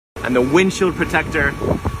and the windshield protector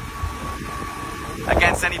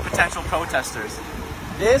against any potential protesters.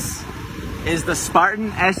 This is the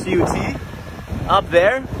Spartan SUT. Up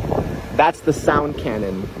there, that's the sound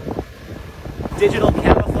cannon. Digital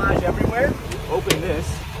camouflage everywhere. Open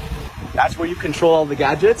this. That's where you control all the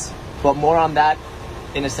gadgets, but more on that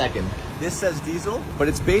in a second. This says diesel, but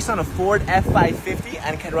it's based on a Ford F550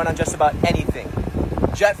 and can run on just about anything.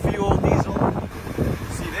 Jet fuel, diesel.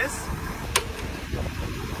 See this?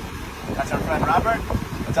 That's our friend Robert.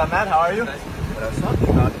 What's up, man? How are you? What I was talking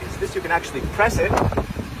about is this. You can actually press it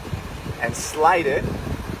and slide it.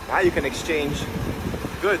 Now you can exchange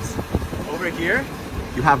goods. Over here,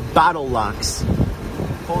 you have battle locks.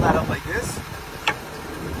 Pull that up like this.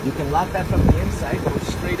 You can lock that from the inside, go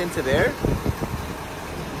straight into there,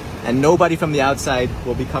 and nobody from the outside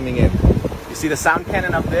will be coming in. You see the sound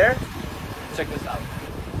cannon up there? Check this out.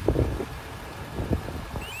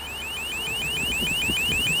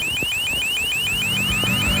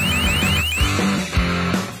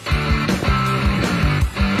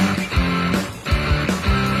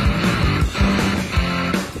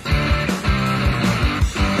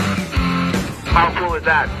 How cool is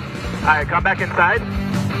that? All right, come back inside.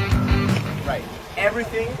 Right,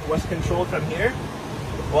 everything was controlled from here.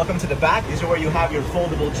 Welcome to the back. These are where you have your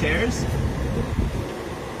foldable chairs.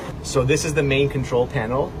 So this is the main control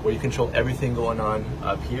panel where you control everything going on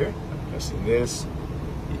up here. Pressing this,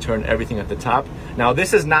 you turn everything at the top. Now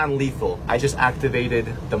this is non-lethal. I just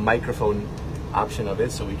activated the microphone option of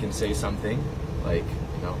it so we can say something like,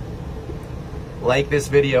 you know, like this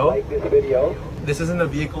video. Like this video. This isn't a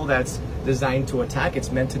vehicle that's designed to attack.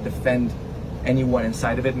 It's meant to defend anyone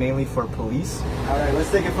inside of it, mainly for police. All right,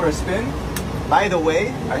 let's take it for a spin. By the way,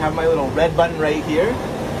 I have my little red button right here.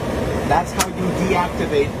 That's how you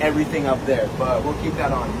deactivate everything up there, but we'll keep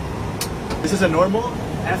that on. This is a normal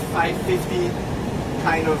F550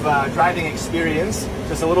 kind of driving experience,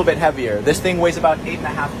 just a little bit heavier. This thing weighs about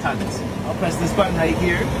 8.5 tons. I'll press this button right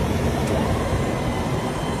here.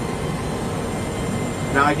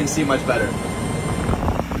 Now I can see much better.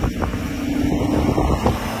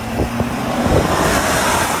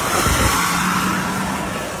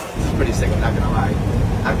 Pretty sick, I'm not gonna lie.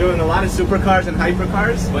 I'm doing a lot of supercars and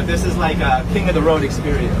hypercars, but this is like a king of the road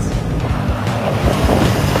experience.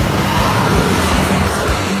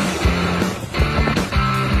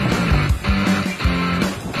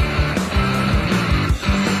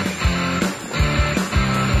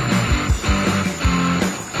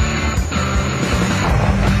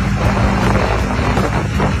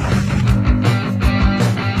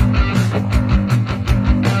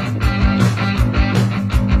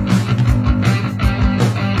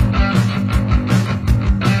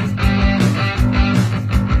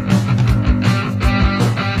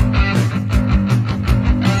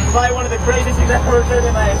 Probably one of the craziest things I've ever done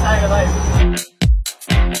in my entire life.